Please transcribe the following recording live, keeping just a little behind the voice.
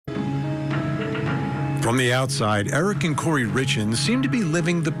From the outside, Eric and Kouri Richins seemed to be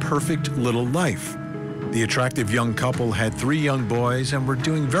living the perfect little life. The attractive young couple had 3 young boys and were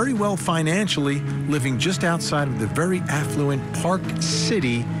doing very well financially, living just outside of the very affluent Park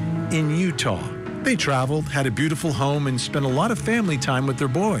City in Utah. They traveled, had a beautiful home, and spent a lot of family time with their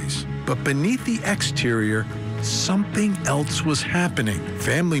boys. But beneath the exterior, something else was happening.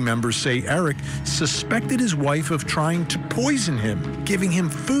 Family members say Eric suspected his wife of trying to poison him, giving him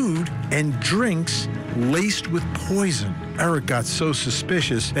food and drinks laced with poison. Eric got so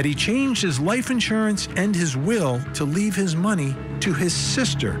suspicious that he changed his life insurance and his will to leave his money to his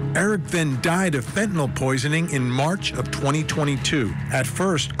sister. Eric then died of fentanyl poisoning in March of 2022. At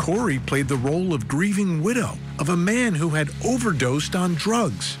first, Kouri played the role of grieving widow of a man who had overdosed on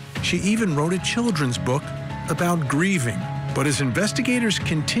drugs. She even wrote a children's book about grieving. But as investigators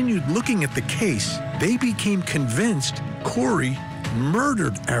continued looking at the case, they became convinced Kouri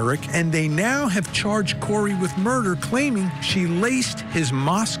murdered Eric, and they now have charged Kouri with murder, claiming she laced his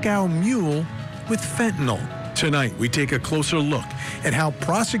Moscow Mule with fentanyl. Tonight, we take a closer look at how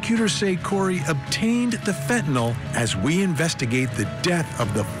prosecutors say Kouri obtained the fentanyl as we investigate the death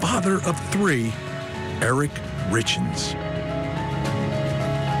of the father of 3, Eric Richins.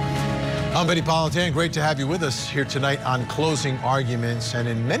 I'm Benny Politan. Great to have you with us here tonight on Closing Arguments. And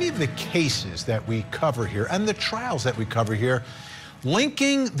in many of the cases that we cover here and the trials that we cover here,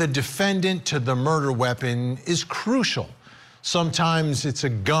 linking the defendant to the murder weapon is crucial. Sometimes it's a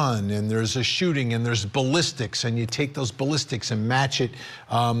gun and there's a shooting and there's ballistics, and you take those ballistics and match it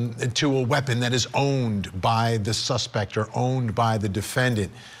to a weapon that is owned by the suspect or owned by the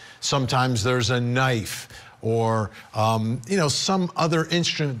defendant. Sometimes there's a knife or some other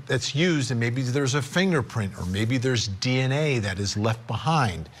instrument that's used, and maybe there's a fingerprint or maybe there's DNA that is left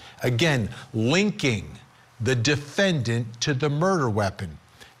behind. Again, linking the defendant to the murder weapon.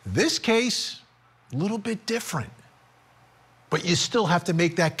 This case, a little bit different, but you still have to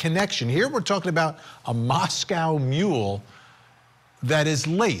make that connection. Here we're talking about a Moscow Mule that is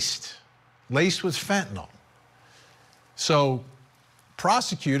laced with fentanyl. So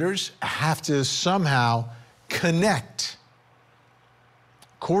prosecutors have to somehow connect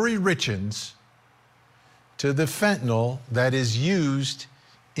Kouri Richins to the fentanyl that is used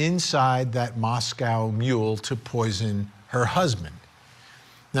inside that Moscow Mule to poison her husband.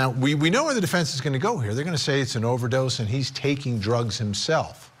 Now, we know where the defense is going to go here. They're going to say it's an overdose and he's taking drugs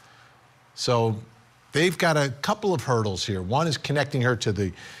himself. So they've got a couple of hurdles here. One is connecting her to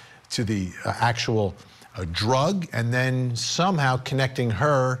the actual drug, and then somehow connecting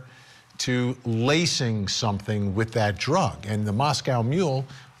her to lacing something with that drug. And the Moscow Mule,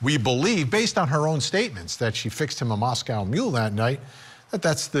 we believe, based on her own statements, that she fixed him a Moscow Mule that night,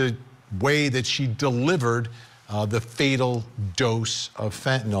 that's the way that she delivered the fatal dose of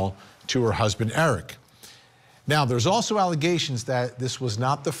fentanyl to her husband, Eric. Now, there's also allegations that this was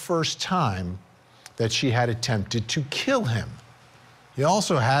not the first time that she had attempted to kill him. He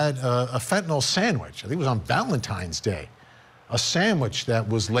also had a fentanyl sandwich. I think it was on Valentine's Day. A sandwich that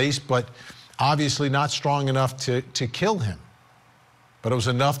was laced, but obviously not strong enough to kill him. But it was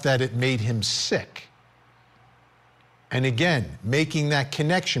enough that it made him sick. And again, making that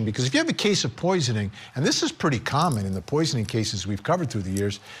connection, because if you have a case of poisoning, and this is pretty common in the poisoning cases we've covered through the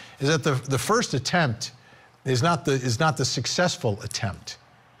years, is that the first attempt is not the successful attempt,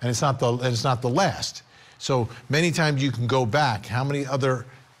 and it's not the last. So many times you can go back. How many other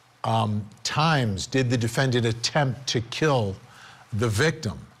times did the defendant attempt to kill the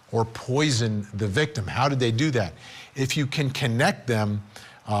victim or poison the victim? How did they do that? If you can connect them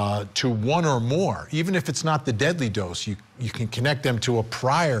to one or more, even if it's not the deadly dose, you can connect them to a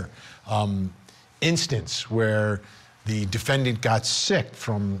prior instance where the defendant got sick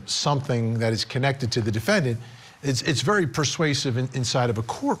from something that is connected to the defendant. It's very persuasive inside of a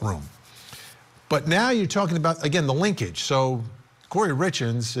courtroom. But now you're talking about, again, the linkage. So Kouri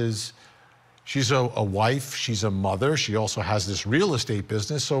Richins she's a wife, she's a mother, she also has this real estate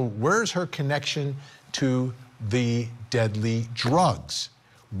business. So where's her connection to the deadly drugs?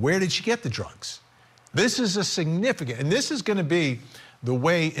 Where did she get the drugs? This is a significant, and this is going to be the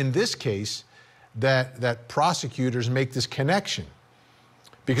way in this case that prosecutors make this connection.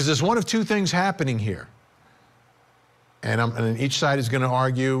 Because there's one of two things happening here. And each side is going to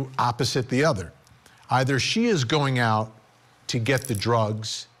argue opposite the other. Either she is going out to get the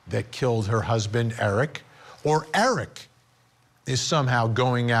drugs that killed her husband, Eric, or Eric is somehow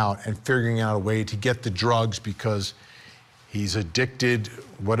going out and figuring out a way to get the drugs because he's addicted,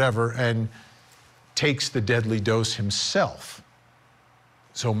 whatever, and takes the deadly dose himself.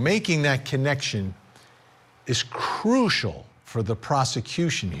 So making that connection is crucial for the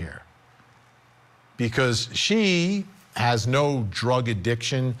prosecution here, because she has no drug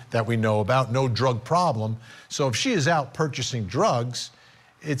addiction that we know about, no drug problem. So if she is out purchasing drugs,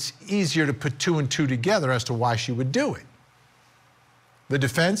 it's easier to put 2 and 2 together as to why she would do it. The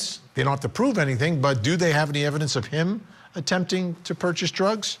defense, they don't have to prove anything, but do they have any evidence of him attempting to purchase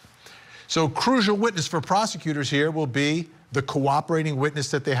drugs? So crucial witness for prosecutors here will be the cooperating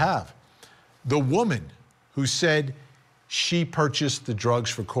witness that they have. The woman who said she purchased the drugs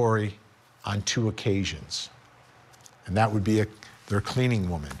for Kouri on 2 occasions. And that would be their cleaning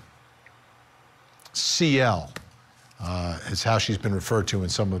woman. CL is how she's been referred to in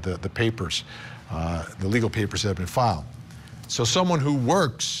some of the papers, the legal papers that have been filed. So someone who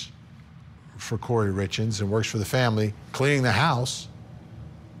works for Kouri Richins and works for the family, cleaning the house,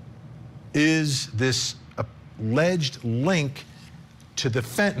 is this alleged link to the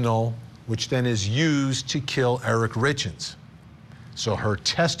fentanyl, which then is used to kill Eric Richins. So her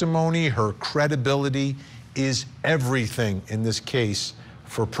testimony, her credibility is everything in this case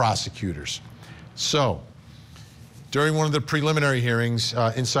for prosecutors. So during one of the preliminary hearings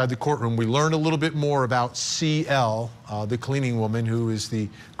inside the courtroom, we learned a little bit more about CL, the cleaning woman, who is the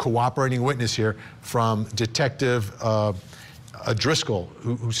cooperating witness here, from Detective Driscoll,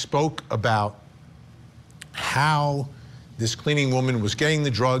 who spoke about how this cleaning woman was getting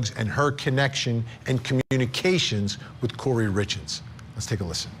the drugs and her connection and communications with Kouri Richins. Let's take a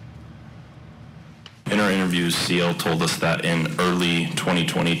listen. In our interviews, CL told us that in early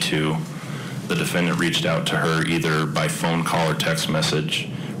 2022, the defendant reached out to her either by phone call or text message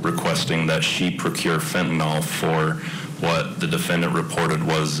requesting that she procure fentanyl for what the defendant reported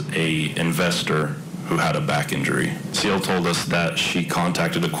was an investor who had a back injury. CL told us that she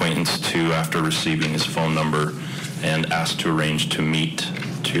contacted acquaintance 2 after receiving his phone number and asked to arrange to meet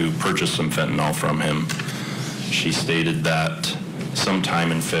to purchase some fentanyl from him. She stated that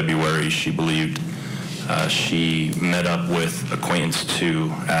sometime in February, she believed she met up with acquaintance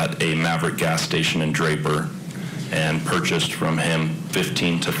 2 at a Maverick gas station in Draper and purchased from him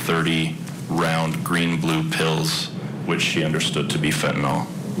 15 to 30 round green-blue pills, which she understood to be fentanyl.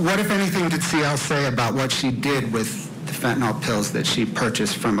 What, if anything, did CL say about what she did with the fentanyl pills that she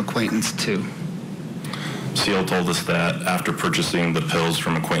purchased from acquaintance 2? CL told us that after purchasing the pills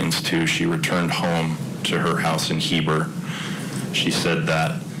from acquaintance 2, she returned home to her house in Heber. She said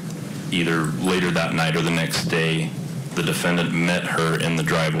that either later that night or the next day, the defendant met her in the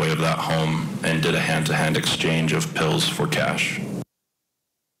driveway of that home and did a hand-to-hand exchange of pills for cash.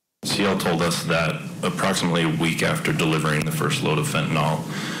 CL told us that approximately a week after delivering the first load of fentanyl,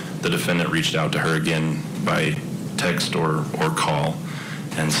 the defendant reached out to her again by text or call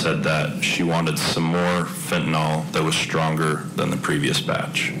and said that she wanted some more fentanyl that was stronger than the previous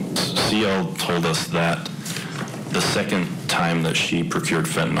batch. CL told us that the second time that she procured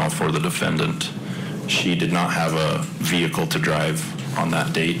fentanyl for the defendant, she did not have a vehicle to drive on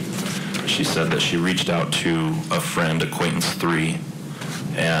that date. She said that she reached out to a friend, acquaintance 3,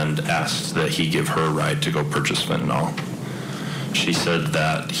 and asked that he give her a ride to go purchase fentanyl. She said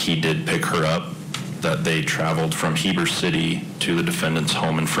that he did pick her up, that they traveled from Heber City to the defendant's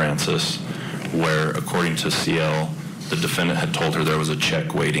home in Francis, where, according to CL, the defendant had told her there was a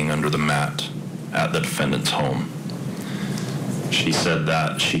check waiting under the mat at the defendant's home. She said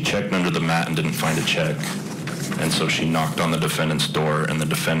that she checked under the mat and didn't find a check, and so she knocked on the defendant's door, and the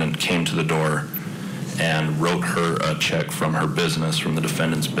defendant came to the door and wrote her a check from her business, from the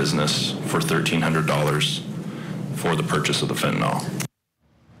defendant's business, for $1,300 for the purchase of the fentanyl.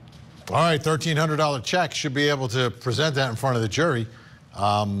 All right, $1,300 check. Should be able to present that in front of the jury.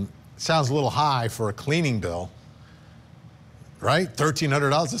 Sounds a little high for a cleaning bill, right?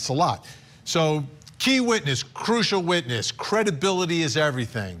 $1,300, that's a lot. So key witness, crucial witness, credibility is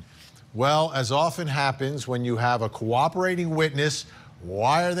everything. Well, as often happens when you have a cooperating witness,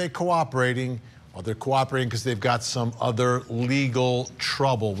 why are they cooperating? Well, they're cooperating because they've got some other legal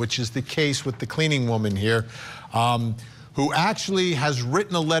trouble, which is the case with the cleaning woman here, who actually has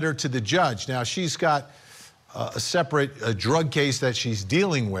written a letter to the judge. Now, she's got a separate drug case that she's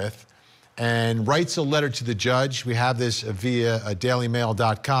dealing with and writes a letter to the judge. We have this via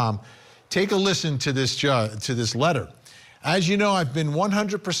dailymail.com. Take a listen to this letter. As you know, I've been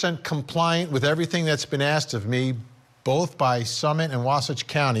 100% compliant with everything that's been asked of me, both by Summit and Wasatch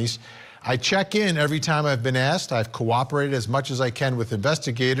counties. I check in every time I've been asked. I've cooperated as much as I can with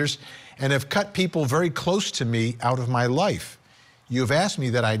investigators and have cut people very close to me out of my life. You have asked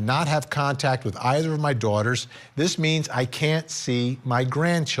me that I not have contact with either of my daughters. This means I can't see my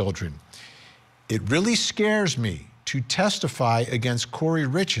grandchildren. It really scares me to testify against Kouri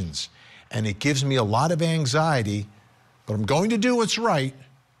Richins, and it gives me a lot of anxiety, but I'm going to do what's right,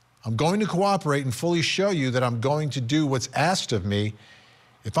 I'm going to cooperate and fully show you that I'm going to do what's asked of me.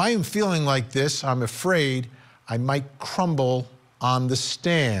 If I am feeling like this, I'm afraid I might crumble on the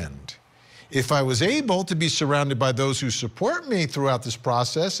stand. If I was able to be surrounded by those who support me throughout this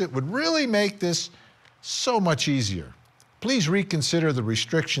process, it would really make this so much easier. Please reconsider the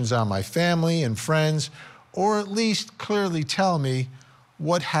restrictions on my family and friends, or at least clearly tell me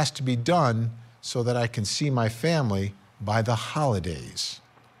what has to be done so that I can see my family by the holidays.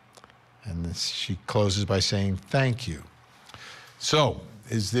 And she closes by saying, thank you. So,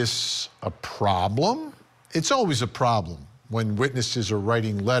 is this a problem? It's always a problem when witnesses are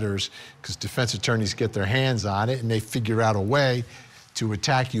writing letters, because defense attorneys get their hands on it and they figure out a way to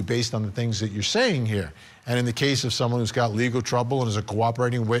attack you based on the things that you're saying here. And in the case of someone who's got legal trouble and is a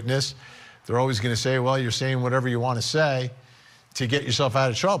cooperating witness, they're always going to say, well, you're saying whatever you want to say to get yourself out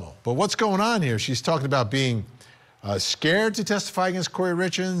of trouble. But what's going on here? She's talking about being scared to testify against Kouri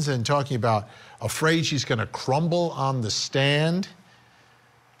Richins and talking about afraid she's going to crumble on the stand.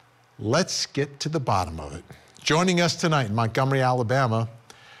 Let's get to the bottom of it. Joining us tonight in Montgomery, Alabama,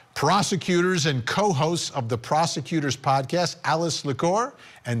 prosecutors and co-hosts of the Prosecutors podcast, Alice LaCour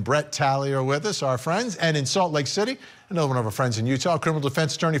and Brett Talley are with us, our friends. And in Salt Lake City, another one of our friends in Utah, criminal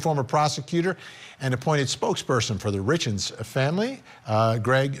defense attorney, former prosecutor, and appointed spokesperson for the Richins family,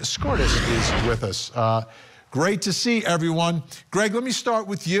 Greg Skordas is with us. Great to see everyone. Greg, let me start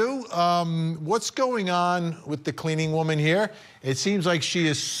with you. What's going on with the cleaning woman here? It seems like she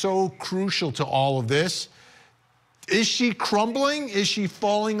is so crucial to all of this. Is she crumbling? Is she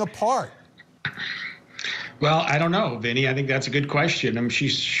falling apart? Well, I don't know, Vinny. I think that's a good question. I mean,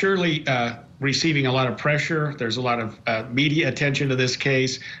 she's surely receiving a lot of pressure. There's a lot of media attention to this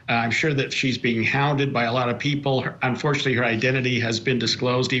case. I'm sure that she's being hounded by a lot of people. Unfortunately, her identity has been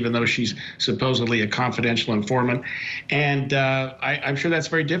disclosed, even though she's supposedly a confidential informant. And I'm sure that's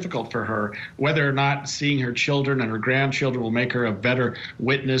very difficult for her. Whether or not seeing her children and her grandchildren will make her a better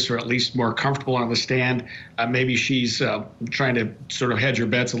witness, or at least more comfortable on the stand, maybe she's trying to sort of hedge her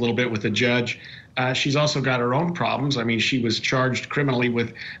bets a little bit with the judge. She's also got her own problems. I mean, she was charged criminally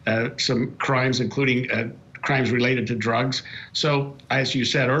with some crimes, including crimes related to drugs. So, as you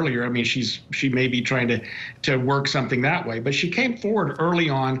said earlier, I mean, she may be trying to work something that way. But she came forward early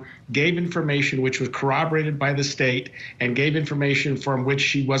on, gave information which was corroborated by the state, and gave information from which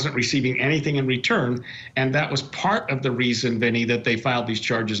she wasn't receiving anything in return. And that was part of the reason, Vinny, that they filed these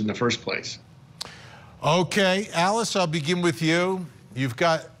charges in the first place. Okay, Alice, I'll begin with you. You've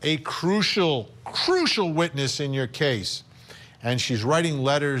got a crucial witness in your case, and she's writing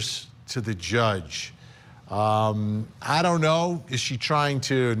letters to the judge. I don't know, is she trying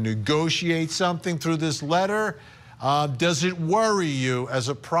to negotiate something through this letter? Does it worry you as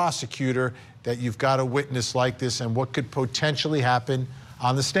a prosecutor that you've got a witness like this and what could potentially happen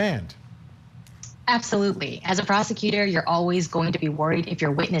on the stand? Absolutely. As a prosecutor, you're always going to be worried if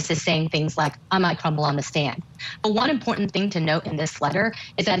your witness is saying things like, I might crumble on the stand. But one important thing to note in this letter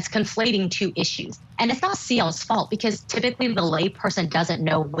is that it's conflating two issues. And it's not CL's fault, because typically the layperson doesn't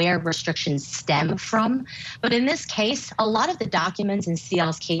know where restrictions stem from. But in this case, a lot of the documents in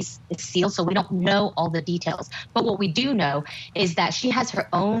CL's case is sealed, so we don't know all the details. But what we do know is that she has her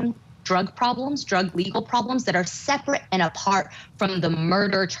own drug problems, drug legal problems that are separate and apart from the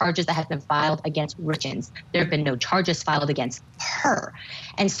murder charges that have been filed against Richins. There have been no charges filed against her.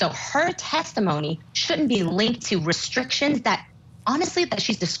 And so her testimony shouldn't be linked to restrictions that, honestly, that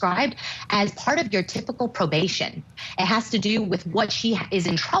she's described as part of your typical probation. It has to do with what she is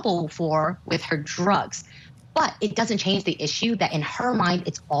in trouble for with her drugs. But it doesn't change the issue that in her mind,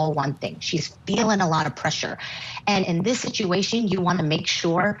 it's all one thing. She's feeling a lot of pressure. And in this situation, you want to make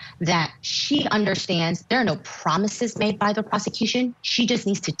sure that she understands there are no promises made by the prosecution. She just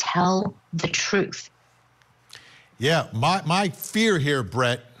needs to tell the truth. Yeah, my fear here,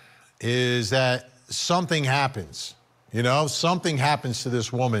 Brett, is that something happens. You know, something happens to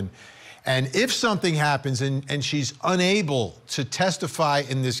this woman. And if something happens and she's unable to testify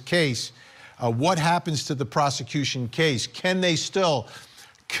in this case, what happens to the prosecution case? Can they still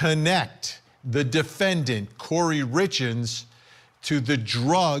connect the defendant, Kouri Richins, to the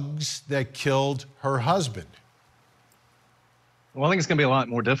drugs that killed her husband? Well, I think it's going to be a lot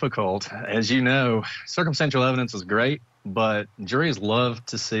more difficult. As you know, circumstantial evidence is great, but juries love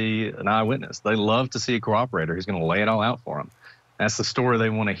to see an eyewitness. They love to see a cooperator who's going to lay it all out for them. That's the story they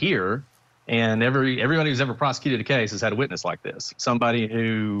want to hear. And everybody who's ever prosecuted a case has had a witness like this. Somebody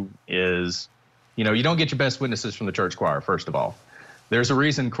who is, you know, you don't get your best witnesses from the church choir, first of all. There's a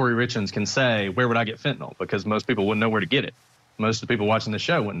reason Kouri Richins can say, where would I get fentanyl? Because most people wouldn't know where to get it. Most of the people watching the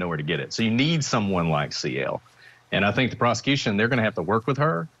show wouldn't know where to get it. So you need someone like CL. And I think the prosecution, they're going to have to work with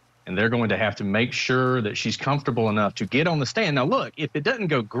her and they're going to have to make sure that she's comfortable enough to get on the stand. Now, look, if it doesn't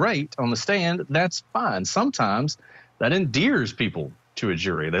go great on the stand, that's fine. Sometimes that endears people to a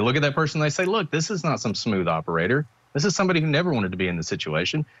jury. They look at that person, they say, look, this is not some smooth operator. This is somebody who never wanted to be in the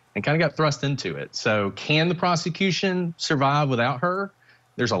situation and kind of got thrust into it. So can the prosecution survive without her?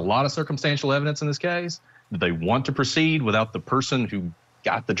 There's a lot of circumstantial evidence in this case. Do they want to proceed without the person who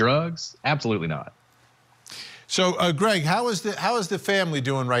got the drugs? Absolutely not. So, Greg, how is the family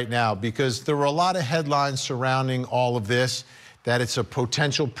doing right now? Because there were a lot of headlines surrounding all of this, that it's a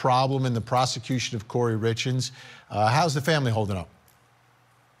potential problem in the prosecution of Kouri Richins. How's the family holding up?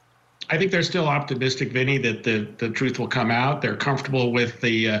 I think they're still optimistic, Vinny, that the truth will come out. They're comfortable with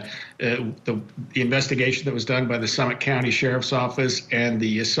the investigation that was done by the Summit County Sheriff's Office and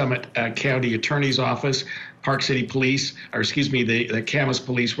the Summit County Attorney's Office, Park City Police, or excuse me, the Camas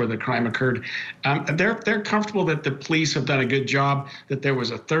Police, where the crime occurred. They're comfortable that the police have done a good job, that there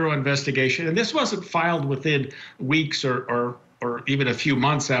was a thorough investigation, and this wasn't filed within weeks or even a few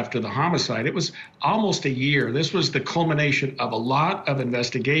months after the homicide. It was almost a year. This was the culmination of a lot of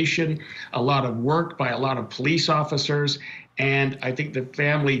investigation, a lot of work by a lot of police officers. And I think the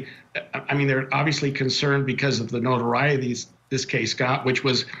family, I mean, they're obviously concerned because of the notoriety this case got, which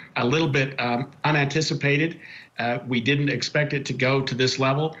was a little bit unanticipated. We didn't expect it to go to this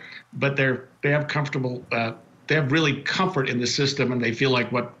level, but they have really comfort in the system, and they feel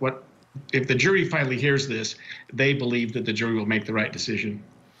like if the jury finally hears this, they believe that the jury will make the right decision.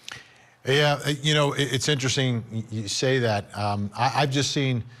 Yeah, you know, it's interesting you say that. I've just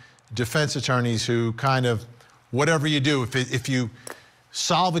seen defense attorneys who kind of, whatever you do, if you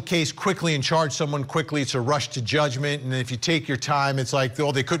solve a case quickly and charge someone quickly, it's a rush to judgment. And if you take your time, it's like,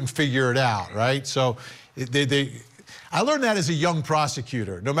 oh, they couldn't figure it out, right? So I learned that as a young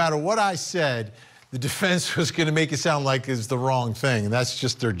prosecutor. No matter what I said, the defense was going to make it sound like it's the wrong thing. And that's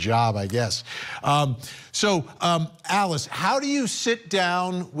just their job, I guess. Alice, how do you sit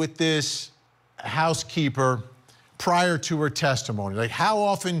down with this housekeeper prior to her testimony? Like, how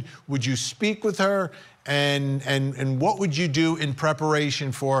often would you speak with her? And what would you do in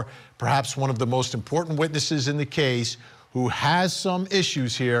preparation for perhaps one of the most important witnesses in the case who has some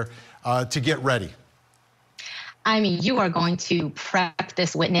issues here to get ready? I mean, you are going to prep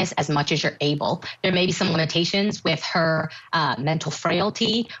this witness as much as you're able. There may be some limitations with her mental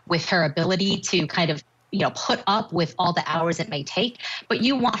frailty, with her ability to kind of, put up with all the hours it may take, but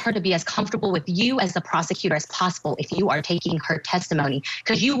you want her to be as comfortable with you as the prosecutor as possible if you are taking her testimony,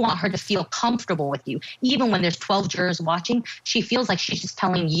 because you want her to feel comfortable with you. Even when there's 12 jurors watching, she feels like she's just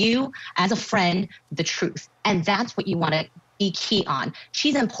telling you as a friend the truth. And that's what you want to be key on.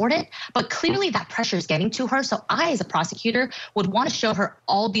 She's important, but clearly that pressure is getting to her. So I, as a prosecutor, would want to show her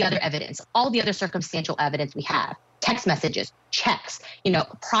all the other evidence, all the other circumstantial evidence we have. Text messages, checks,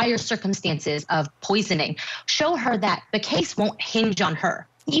 prior circumstances of poisoning. Show her that the case won't hinge on her.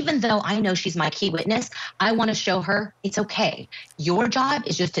 Even though I know she's my key witness, I want to show her it's okay. Your job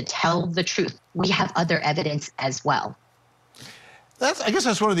is just to tell the truth. We have other evidence as well. I guess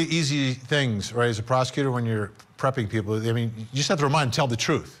that's one of the easy things, right, as a prosecutor when you're prepping people. I mean, you just have to remind them to tell the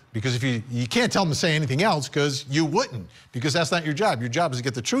truth. Because if you can't tell them to say anything else, because you wouldn't, because that's not your job. Your job is to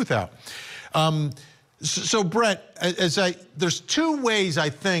get the truth out. So Brett, there's two ways I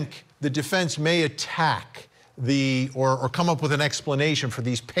think the defense may attack or come up with an explanation for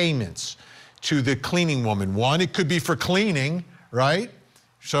these payments to the cleaning woman. One, it could be for cleaning, right?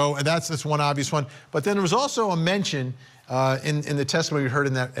 So that's one obvious one. But then there was also a mention in the testimony we heard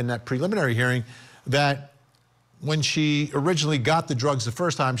in that preliminary hearing that when she originally got the drugs the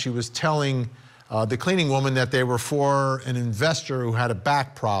first time, she was telling the cleaning woman that they were for an investor who had a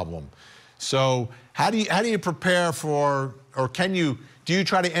back problem. So how do you prepare for, or do you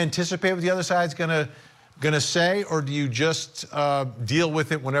try to anticipate what the other side's gonna say, or do you just deal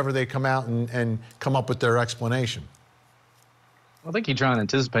with it whenever they come out and come up with their explanation? I think you try and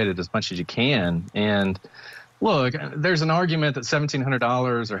anticipate it as much as you can. And look, there's an argument that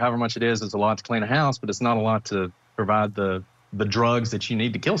 $1,700 or however much it is a lot to clean a house, but it's not a lot to provide the drugs that you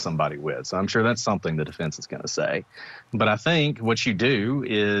need to kill somebody with. So I'm sure that's something the defense is going to say. But I think what you do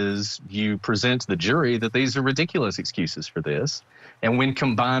is you present to the jury that these are ridiculous excuses for this. And when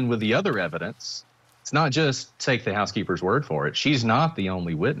combined with the other evidence, it's not just take the housekeeper's word for it. She's not the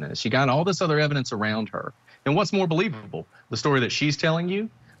only witness. You got all this other evidence around her. And what's more believable, the story that she's telling you,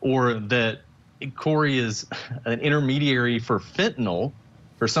 or that Kouri is an intermediary for fentanyl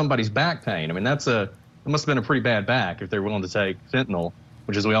for somebody's back pain? I mean, it must have been a pretty bad back if they're willing to take fentanyl,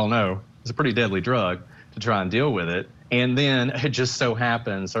 which, as we all know, is a pretty deadly drug, to try and deal with it. And then it just so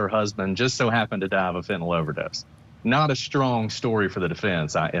happens her husband just so happened to die of a fentanyl overdose. not a strong story for the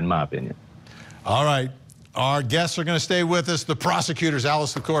defense, in my opinion. All right. Our guests are going to stay with us. The prosecutors,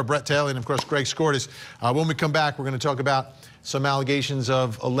 Alice LaCour, Brett Taylor, and of course, Greg Skordas. When we come back, we're going to talk about some allegations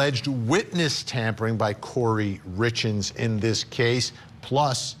of alleged witness tampering by Kouri Richins in this case.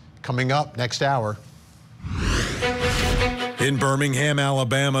 Plus, coming up next hour. In Birmingham,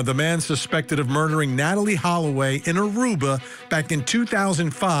 Alabama, the man suspected of murdering Natalie Holloway in Aruba back in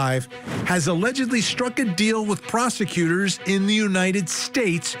 2005 has allegedly struck a deal with prosecutors in the United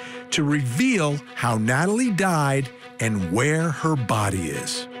States to reveal how Natalie died and where her body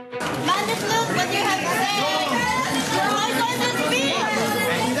is. Madness, look what you have to say.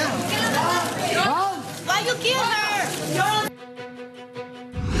 Why you kill her?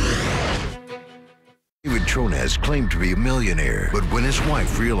 David Trones claimed to be a millionaire, but when his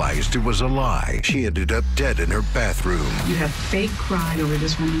wife realized it was a lie, she ended up dead in her bathroom. You have fake pride over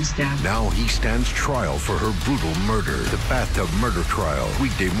this woman's death. Now he stands trial for her brutal murder. The Bathtub Murder Trial,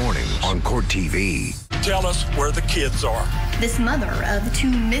 weekday mornings on Court TV. Tell us where the kids are. This mother of 2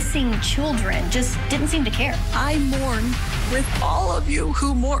 missing children just didn't seem to care. I mourn with all of you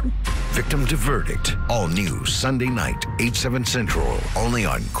who mourn. Victim to Verdict, all new Sunday night, 8/7 Central, only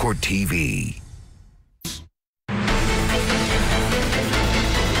on Court TV.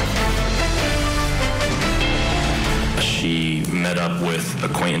 She met up with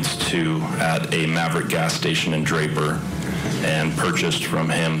acquaintance 2 at a Maverick gas station in Draper and purchased from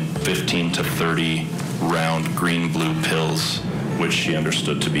him 15 to 30 round green-blue pills, which she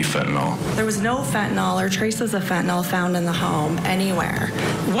understood to be fentanyl. There was no fentanyl or traces of fentanyl found in the home anywhere.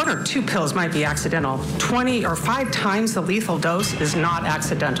 1 or 2 pills might be accidental. 20 or 5 times the lethal dose is not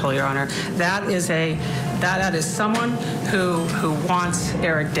accidental, Your Honor. That is someone who wants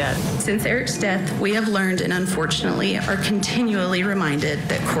Eric dead. Since Eric's death, we have learned and unfortunately are continually reminded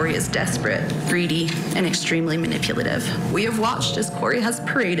that Kouri is desperate, greedy, and extremely manipulative. We have watched as Kouri has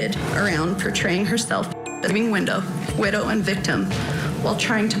paraded around portraying herself as a living widow and victim while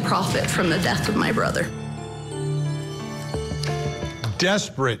trying to profit from the death of my brother.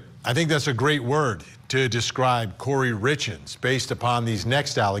 Desperate. I think that's a great word to describe Kouri Richins based upon these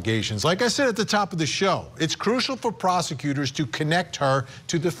next allegations. Like I said at the top of the show, it's crucial for prosecutors to connect her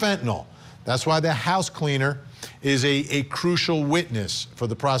to the fentanyl. That's why the house cleaner is a crucial witness for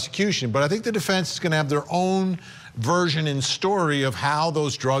the prosecution. But I think the defense is going to have their own version and story of how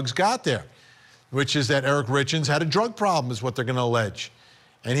those drugs got there, which is that Eric Richins had a drug problem, is what they're going to allege.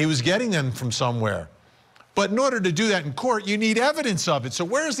 And he was getting them from somewhere. But in order to do that in court, you need evidence of it. So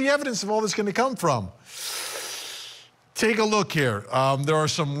where's the evidence of all this going to come from? Take a look here. There are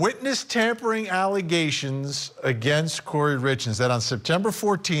some witness tampering allegations against Kouri Richins that on September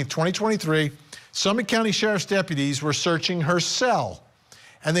 14th, 2023, Summit County Sheriff's deputies were searching her cell.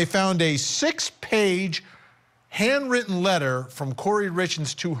 And they found a 6-page handwritten letter from Kouri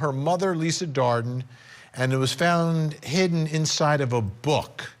Richins to her mother, Lisa Darden, and it was found hidden inside of a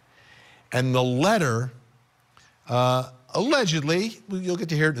book. And the letter, allegedly, you'll get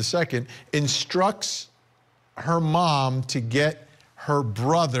to hear it in a second, instructs her mom to get her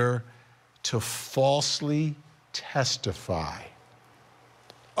brother to falsely testify.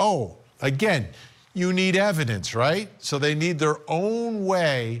 Oh, again, you need evidence, right? So they need their own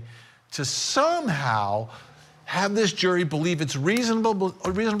way to somehow have this jury believe it's reasonable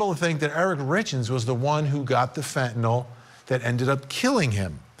to think that Eric Richins was the one who got the fentanyl that ended up killing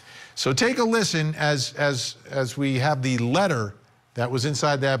him. So take a listen as we have the letter that was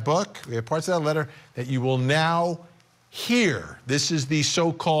inside that book. We have parts of that letter that you will now hear. This is the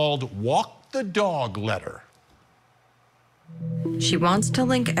so-called walk the dog letter. She wants to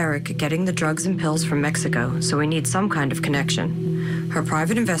link Eric getting the drugs and pills from Mexico, so we need some kind of connection. Her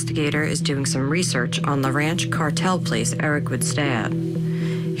private investigator is doing some research on the ranch cartel place Eric would stay at.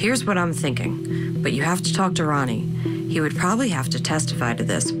 Here's what I'm thinking, but you have to talk to Ronnie. He would probably have to testify to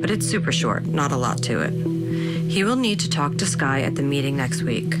this, but it's super short, not a lot to it. He will need to talk to Skye at the meeting next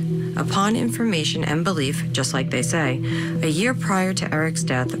week. Upon information and belief, just like they say, a year prior to Eric's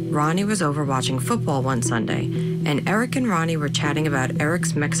death, Ronnie was over watching football one Sunday, and Eric and Ronnie were chatting about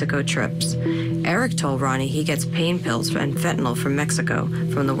Eric's Mexico trips. Eric told Ronnie he gets pain pills and fentanyl from Mexico,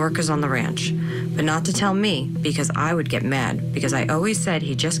 from the workers on the ranch. But not to tell me, because I would get mad, because I always said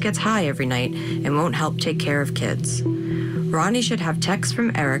he just gets high every night and won't help take care of kids. Ronnie should have texts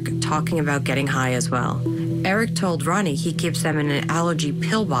from Eric talking about getting high as well. Eric told Ronnie he keeps them in an allergy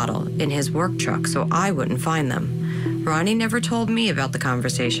pill bottle in his work truck so I wouldn't find them. Ronnie never told me about the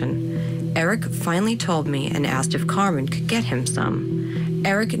conversation. Eric finally told me and asked if Carmen could get him some.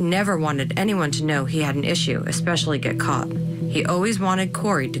 Eric never wanted anyone to know he had an issue, especially get caught. He always wanted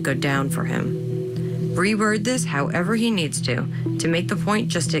Kouri to go down for him. Reword this however he needs to make the point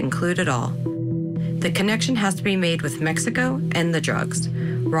just to include it all. The connection has to be made with Mexico and the drugs.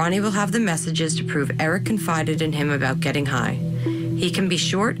 Ronnie will have the messages to prove Eric confided in him about getting high. He can be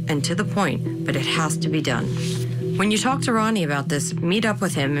short and to the point, but it has to be done. When you talk to Ronnie about this, meet up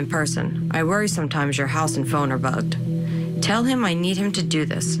with him in person. I worry sometimes your house and phone are bugged. Tell him I need him to do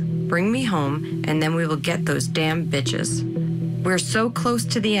this. Bring me home, and then we will get those damn bitches. We're so close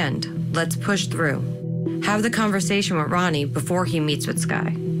to the end. Let's push through. Have the conversation with Ronnie before he meets with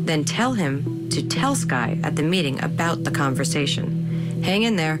Sky. Then tell him to tell Sky at the meeting about the conversation. Hang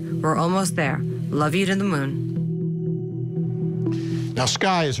in there. We're almost there. Love you to the moon. Now,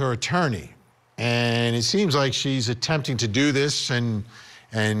 Sky is her attorney, and it seems like she's attempting to do this and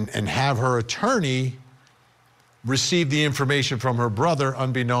have her attorney receive the information from her brother,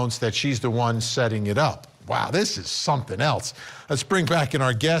 unbeknownst that she's the one setting it up. Wow, this is something else. Let's bring back in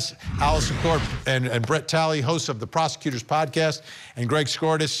our guests, Allison Court and Brett Talley, hosts of the Prosecutors Podcast, and Greg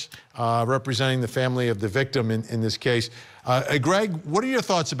Skordas, representing the family of the victim in this case. Greg, what are your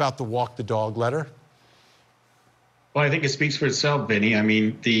thoughts about the walk the dog letter? Well, I think it speaks for itself, Vinny. I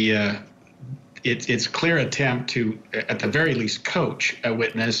mean, it's clear attempt to, at the very least, coach a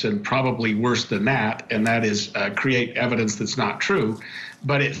witness, and probably worse than that, and that is create evidence that's not true.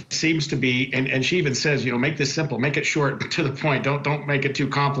 But it seems to be, and she even says, you know, make this simple, make it short to the point. Don't make it too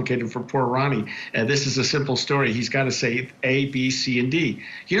complicated for poor Ronnie. This is a simple story. He's got to say A, B, C, and D.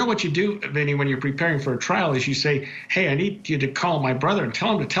 You know what you do, Vinny, when you're preparing for a trial is you say, hey, I need you to call my brother and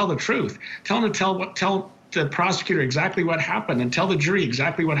tell him to tell the truth. Tell him to tell the prosecutor exactly what happened and tell the jury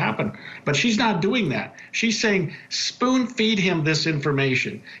exactly what happened. But she's not doing that. She's saying spoon feed him this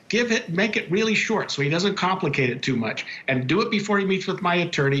information. Make it really short so he doesn't complicate it too much, and do it before he meets with my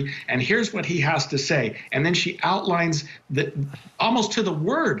attorney, and here's what he has to say. And then she outlines almost to the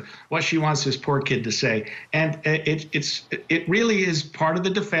word what she wants this poor kid to say. And it really is part of the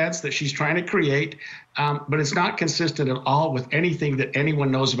defense that she's trying to create. But it's not consistent at all with anything that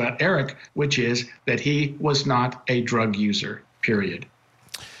anyone knows about Eric, which is that he was not a drug user, period.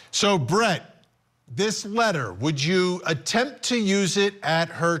 So, Brett, this letter, would you attempt to use it at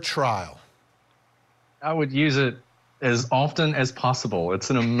her trial? I would use it as often as possible. It's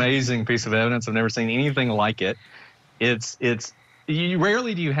an amazing piece of evidence. I've never seen anything like it.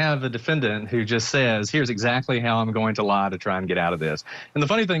 Rarely do you have a defendant who just says, here's exactly how I'm going to lie to try and get out of this. And the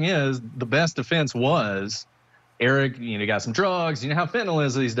funny thing is, the best defense was, Eric, got some drugs. You know how fentanyl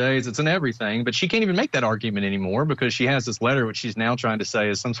is these days. It's in everything. But she can't even make that argument anymore because she has this letter, which she's now trying to say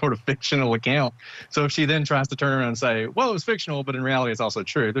is some sort of fictional account. So if she then tries to turn around and say, well, it was fictional, but in reality, it's also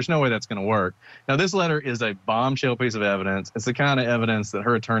true, there's no way that's going to work. Now, this letter is a bombshell piece of evidence. It's the kind of evidence that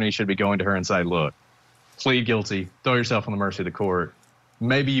her attorney should be going to her and say, look, plead guilty, throw yourself on the mercy of the court.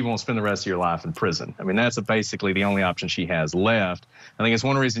 Maybe you won't spend the rest of your life in prison. I mean, that's basically the only option she has left. I think it's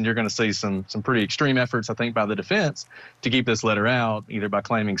one reason you're going to see some pretty extreme efforts, I think, by the defense to keep this letter out, either by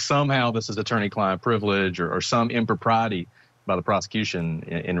claiming somehow this is attorney-client privilege or some impropriety by the prosecution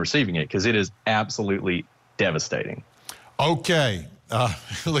in receiving it, because it is absolutely devastating. Okay.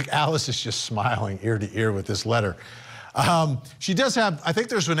 Look, Alice is just smiling ear to ear with this letter. She does have, I think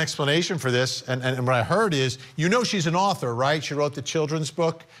there's an explanation for this, and what I heard is, she's an author, right? She wrote the children's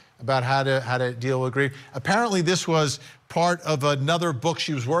book about how to deal with grief. Apparently this was part of another book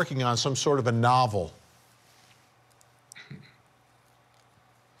she was working on, some sort of a novel.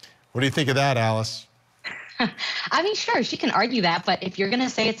 What do you think of that, Alice? I mean, sure, she can argue that, but if you're going to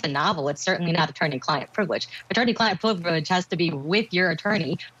say it's a novel, it's certainly not attorney-client privilege. Attorney-client privilege has to be with your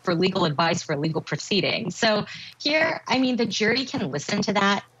attorney for legal advice for legal proceedings. So here, I mean, the jury can listen to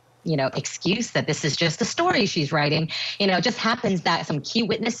that, excuse that this is just a story she's writing. It just happens that some key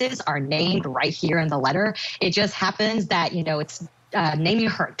witnesses are named right here in the letter. It just happens that, it's naming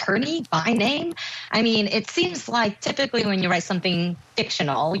her attorney by name. I mean, it seems like typically when you write something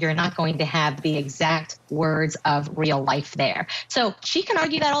fictional, you're not going to have the exact words of real life there. So she can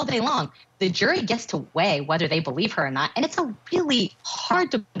argue that all day long. The jury gets to weigh whether they believe her or not. And it's a really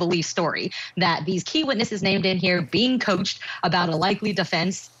hard to believe story that these key witnesses named in here being coached about a likely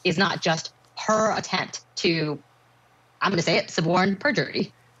defense is not just her attempt to, I'm going to say it, suborn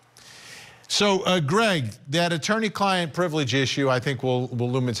perjury. So, Greg, that attorney-client privilege issue, I think will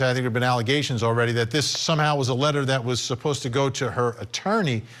loom into, I think there have been allegations already that this somehow was a letter that was supposed to go to her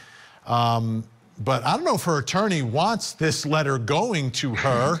attorney. But I don't know if her attorney wants this letter going to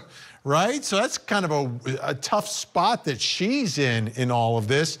her, right? So that's kind of a tough spot that she's in all of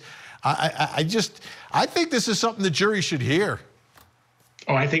this. I think this is something the jury should hear.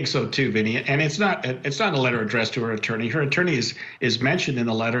 Oh, I think so too, Vinny. And it's not a letter addressed to her attorney. Her attorney is mentioned in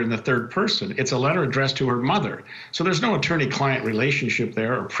the letter in the third person. It's a letter addressed to her mother. So there's no attorney-client relationship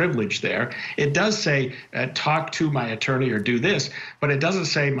there or privilege there. It does say, talk to my attorney or do this, but it doesn't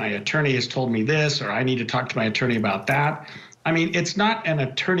say my attorney has told me this or I need to talk to my attorney about that. I mean, it's not an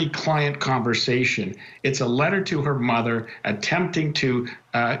attorney-client conversation. It's a letter to her mother attempting to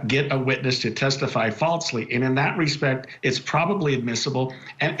get a witness to testify falsely. And in that respect, it's probably admissible.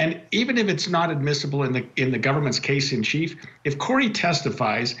 And even if it's not admissible in the government's case in chief, if Kouri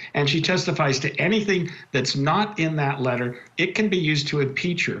testifies and she testifies to anything that's not in that letter, it can be used to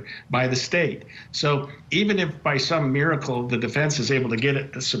impeach her by the state. So even if by some miracle the defense is able to get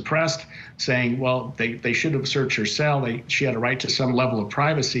it suppressed, saying, well, they should have searched her cell, she had a right to some level of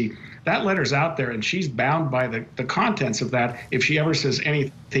privacy, that letter's out there, and she's bound by the contents of that if she ever says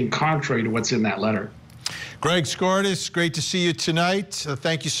anything contrary to what's in that letter. Greg Skordas, great to see you tonight.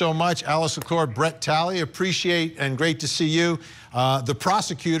 Thank you so much. Alice LaCour, Brett Talley, appreciate and great to see you. The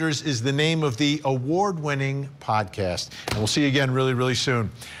Prosecutors is the name of the award-winning podcast. And we'll see you again really, really soon.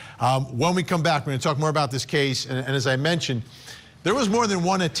 When we come back, we're going to talk more about this case. And as I mentioned, there was more than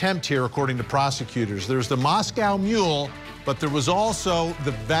one attempt here, according to prosecutors. There's the Moscow Mule, but there was also the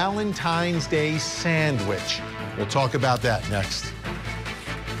Valentine's Day sandwich. We'll talk about that next.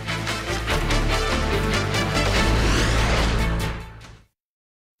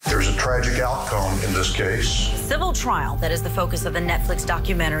 There's a tragic outcome in this case. Civil trial that is the focus of the Netflix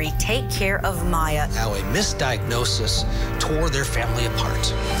documentary Take Care of Maya. How a misdiagnosis tore their family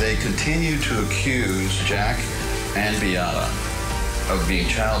apart. They continue to accuse Jack and Beata of being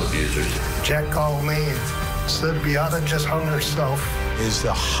child abusers. Jack called me and said Beata just hung herself. Is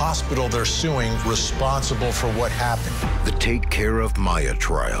the hospital they're suing responsible for what happened? The Take Care of Maya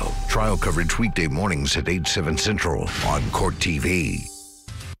trial. Trial coverage weekday mornings at 8, 7 Central on Court TV.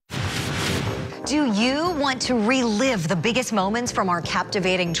 Do you want to relive the biggest moments from our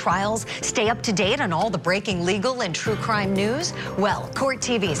captivating trials? Stay up to date on all the breaking legal and true crime news? Well, Court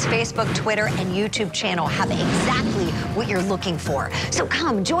TV's Facebook, Twitter, and YouTube channel have exactly what you're looking for. So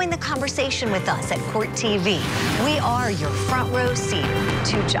come join the conversation with us at Court TV. We are your front row seat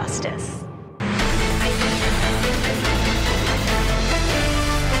to justice.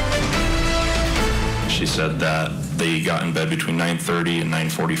 She said that they got in bed between 9:30 and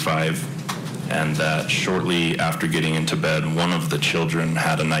 9:45. And that shortly after getting into bed, one of the children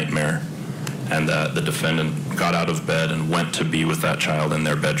had a nightmare, and that the defendant got out of bed and went to be with that child in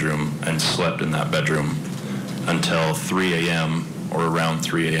their bedroom and slept in that bedroom until 3 a.m. or around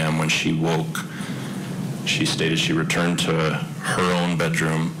 3 a.m. when she woke. She stated she returned to her own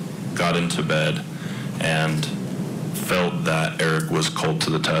bedroom, got into bed, and felt that Eric was cold to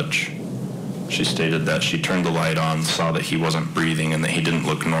the touch. She stated that she turned the light on, saw that he wasn't breathing and that he didn't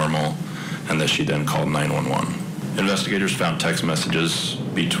look normal, and that she then called 911. Investigators found text messages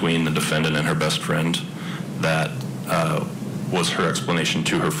between the defendant and her best friend that was her explanation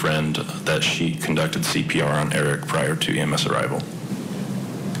to her friend that she conducted CPR on Eric prior to EMS arrival.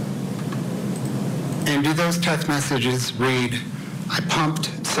 And do those text messages read, "I pumped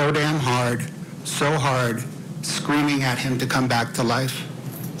so damn hard, so hard, screaming at him to come back to life"?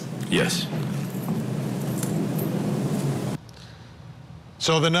 Yes.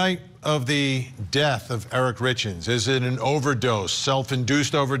 So the night of the death of Eric Richins, is it an overdose,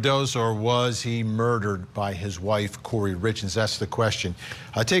 self-induced overdose, or was he murdered by his wife, Kouri Richins? That's the question.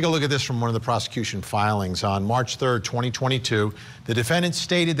 Take a look at this from one of the prosecution filings. On March 3rd, 2022, the defendant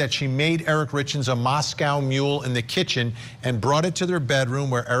stated that she made Eric Richins a Moscow Mule in the kitchen and brought it to their bedroom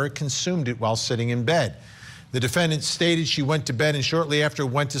where Eric consumed it while sitting in bed. The defendant stated she went to bed and shortly after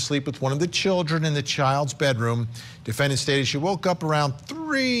went to sleep with one of the children in the child's bedroom. Defendant stated she woke up around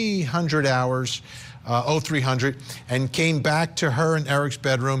 0300 and came back to her and Eric's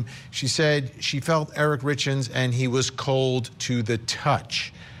bedroom. She said she felt Eric Richins and he was cold to the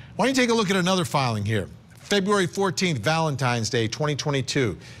touch. Why don't you take a look at another filing here? February 14th, Valentine's Day,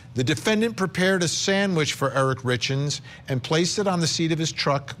 2022. The defendant prepared a sandwich for Eric Richins and placed it on the seat of his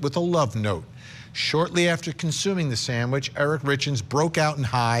truck with a love note. Shortly after consuming the sandwich, Eric Richins broke out in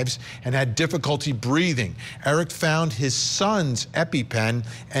hives and had difficulty breathing. Eric found his son's EpiPen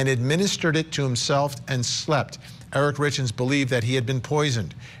and administered it to himself and slept. Eric Richins believed that he had been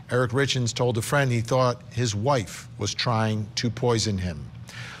poisoned. Eric Richins told a friend he thought his wife was trying to poison him.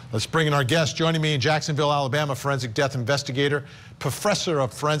 Let's bring in our guest. Joining me in Jacksonville, Alabama, forensic death investigator, professor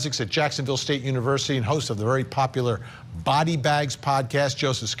of forensics at Jacksonville State University and host of the very popular Body Bags podcast,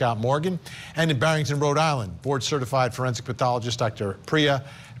 Joseph Scott Morgan. And in Barrington, Rhode Island, board-certified forensic pathologist, Dr. Priya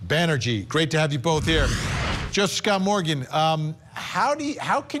Banerjee. Great to have you both here. Justice Scott Morgan,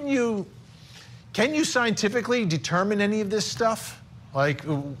 how can you scientifically determine any of this stuff? Like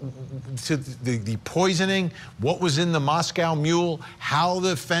to the poisoning, what was in the Moscow Mule, how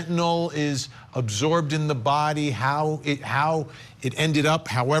the fentanyl is absorbed in the body, how it ended up,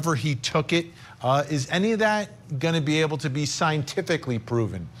 however he took it. Is any of that going to be able to be scientifically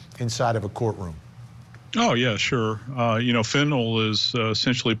proven inside of a courtroom? Oh, yeah, sure. You know, fentanyl is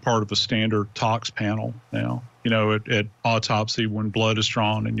essentially part of a standard tox panel now. You know, at autopsy, when blood is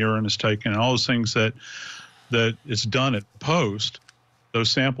drawn and urine is taken, and all those things that is done at post, those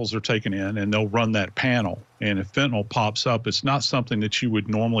samples are taken in and they'll run that panel. And if fentanyl pops up, it's not something that you would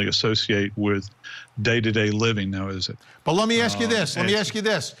normally associate with day-to-day living now, is it? But let me ask you this.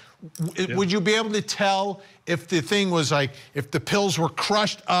 Would you be able to tell if the thing was like, if the pills were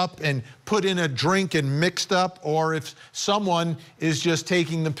crushed up and put in a drink and mixed up, or if someone is just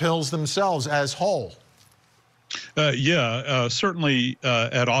taking the pills themselves as whole? Certainly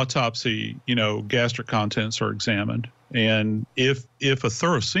at autopsy, you know, gastric contents are examined. And if a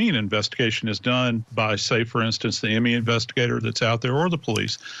thorough scene investigation is done by, say, for instance, the ME investigator that's out there or the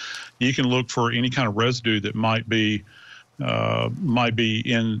police, you can look for any kind of residue that might be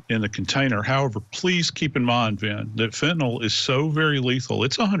in the container. However, please keep in mind, Vin, that fentanyl is so very lethal.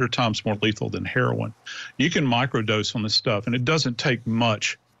 It's 100 times more lethal than heroin. You can microdose on this stuff, and it doesn't take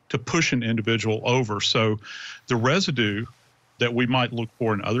much to push an individual over. So the residue that we might look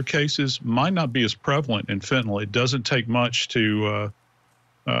for in other cases might not be as prevalent in fentanyl. It doesn't take much to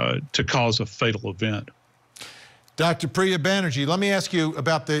cause a fatal event. Dr. Priya Banerjee, let me ask you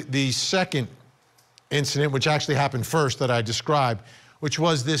about the second incident, which actually happened first that I described, which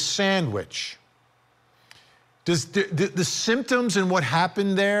was this sandwich. Does the symptoms and what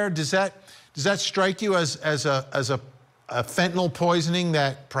happened there, does that strike you as a fentanyl poisoning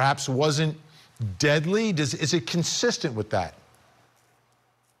that perhaps wasn't deadly? Is it consistent with that?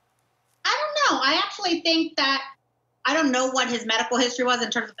 I don't know. I actually think that, I don't know what his medical history was in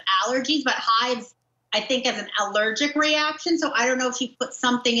terms of allergies, but hives, I think, as an allergic reaction. So I don't know if she put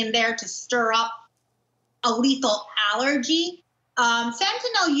something in there to stir up a lethal allergy.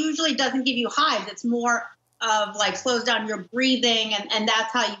 Fentanyl usually doesn't give you hives. It's more of like slows down your breathing, and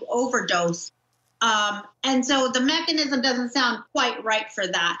that's how you overdose. And so the mechanism doesn't sound quite right for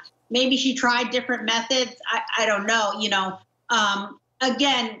that. Maybe she tried different methods. I don't know, you know.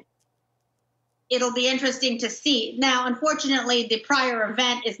 Again, it'll be interesting to see. Now, unfortunately, the prior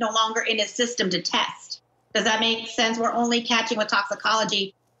event is no longer in his system to test. Does that make sense? We're only catching with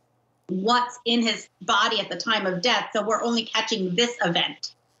toxicology what's in his body at the time of death. So we're only catching this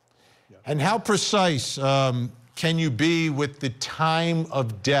event. And how precise can you be with the time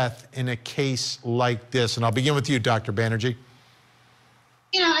of death in a case like this? And I'll begin with you, Dr. Banerjee.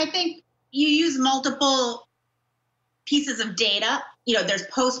 You know, I think you use multiple pieces of data. You know, there's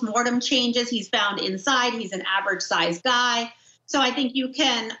post-mortem changes he's found inside. He's an average sized guy. So I think you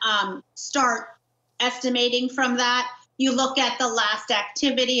can start estimating from that. You look at the last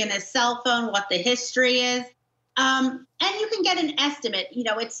activity in his cell phone, what the history is, and you can get an estimate. You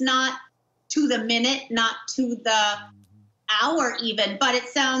know, it's not to the minute, not to the hour even, but it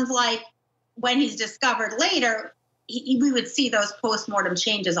sounds like when he's discovered later, we would see those post-mortem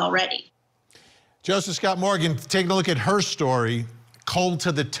changes already. Justice Scott Morgan, taking a look at her story, cold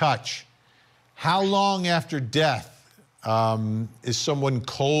to the touch. How long after death is someone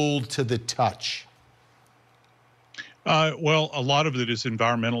cold to the touch? Well, a lot of it is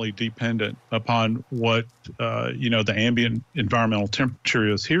environmentally dependent upon what, you know, the ambient environmental temperature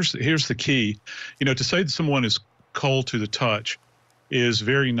is. Here's the key. You know, to say that someone is cold to the touch is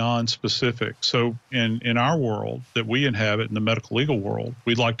very non-specific. So in our world that we inhabit, in the medical legal world,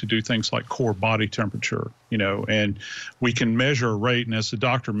 we like to do things like core body temperature, you know, and we can measure a rate. And as the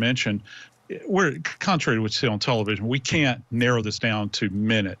doctor mentioned, we're contrary to what you see on television, we can't narrow this down to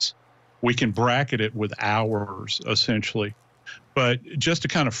minutes. We can bracket it with hours, essentially. But just to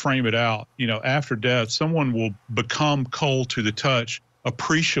kind of frame it out, you know, after death, someone will become cold to the touch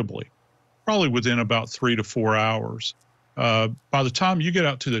appreciably, probably within about 3 to 4 hours. By the time you get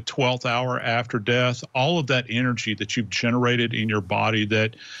out to the 12th hour after death, all of that energy that you've generated in your body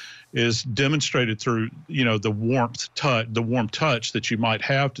that is demonstrated through, you know, the warm touch that you might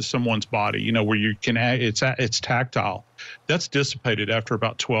have to someone's body, you know, where you can, it's tactile. That's dissipated after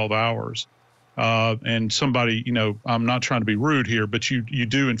about 12 hours. And somebody, you know, I'm not trying to be rude here, but you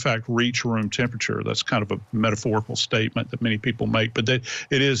do in fact reach room temperature. That's kind of a metaphorical statement that many people make, but that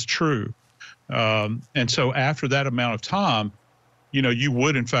it is true. And so after that amount of time, you know, you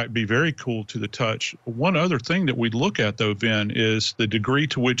would in fact be very cool to the touch. One other thing that we'd look at though, Vin, is the degree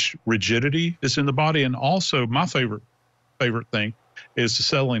to which rigidity is in the body, and also my favorite thing is the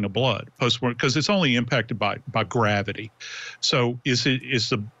settling of blood post-mortem, because it's only impacted by gravity. So is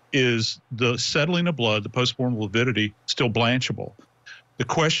the settling of blood, the post-mortem lividity, still blanchable? The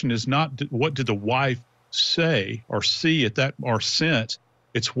question is not what did the wife say or see at that or sense.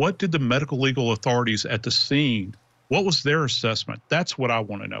 It's what did the medical legal authorities at the scene, what was their assessment? That's what I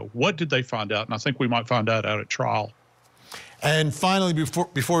want to know. What did they find out? And I think we might find out at trial. And finally, before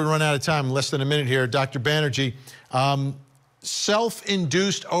we run out of time, less than a minute here, Dr. Banerjee,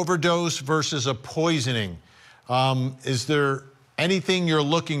 self-induced overdose versus a poisoning. Is there anything you're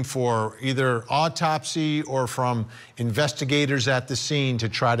looking for, either autopsy or from investigators at the scene, to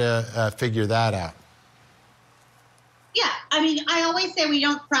try to figure that out? Yeah, I mean, I always say we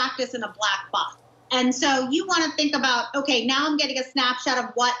don't practice in a black box. And so you want to think about, okay, now I'm getting a snapshot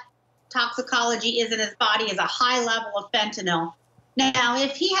of what toxicology is in his body is a high level of fentanyl. Now,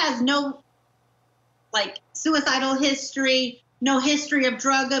 if he has no like suicidal history, no history of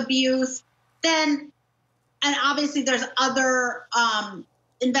drug abuse, then, and obviously there's other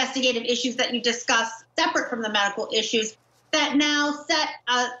investigative issues that you discuss separate from the medical issues that now set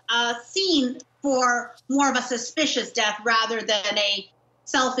a scene for more of a suspicious death rather than a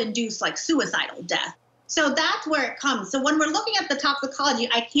self-induced like suicidal death. So that's where it comes. So when we're looking at the toxicology,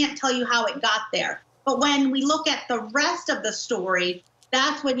 I can't tell you how it got there. But when we look at the rest of the story,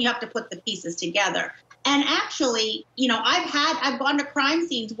 that's when you have to put the pieces together. And actually, you know, I've gone to crime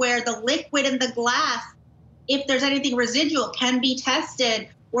scenes where the liquid in the glass, if there's anything residual, can be tested,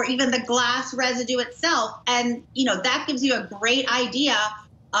 or even the glass residue itself. And, you know, that gives you a great idea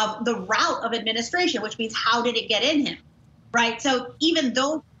of the route of administration, which means how did it get in him, right? So even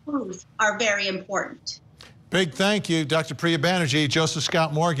those clues are very important. Big thank you, Dr. Priya Banerjee. Joseph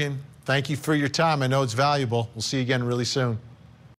Scott Morgan, thank you for your time. I know it's valuable. We'll see you again really soon.